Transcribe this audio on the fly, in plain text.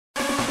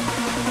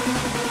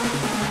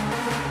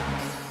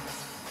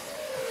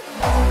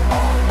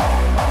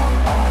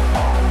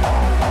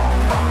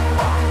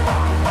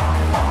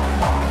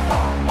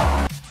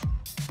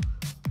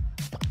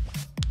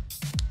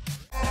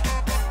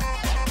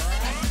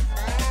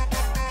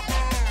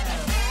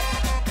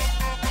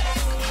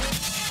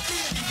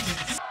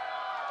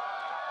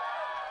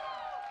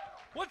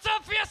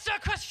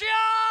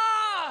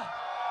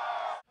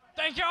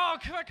Oh,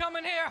 we're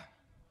coming here.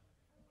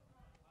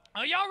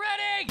 Are y'all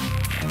ready?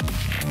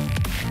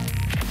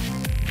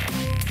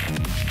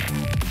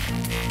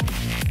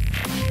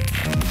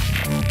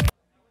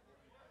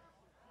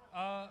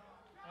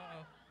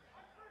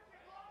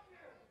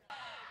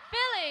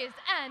 Fillies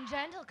and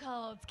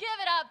gentlecolds, give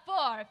it up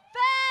for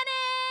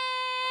Fanning!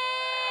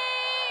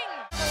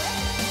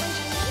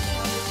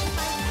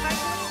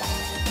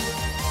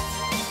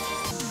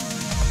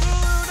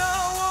 Luna,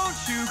 won't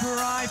you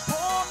cry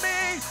for me?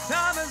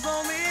 I'm as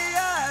lonely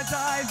as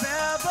I've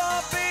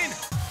ever been.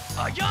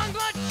 A young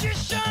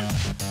magician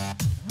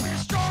with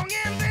strong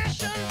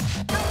ambition.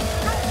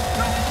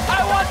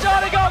 I want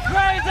y'all to go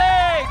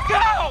crazy!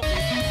 Go!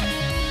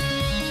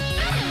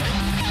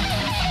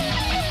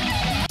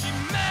 She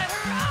met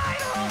her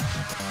idol,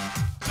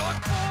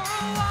 talked for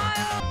a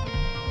while.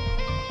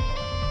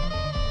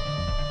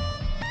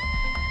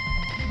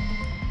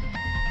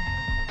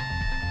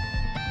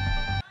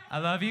 I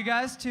love you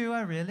guys too,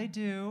 I really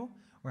do.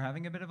 We're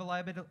having a bit of a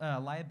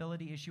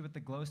liability issue with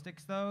the glow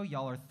sticks though.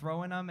 Y'all are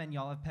throwing them and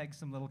y'all have pegged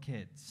some little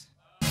kids.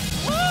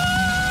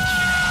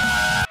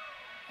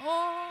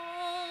 All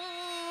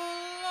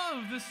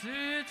of the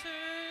city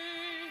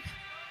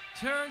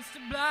turns to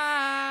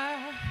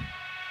black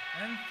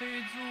and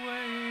fades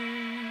away.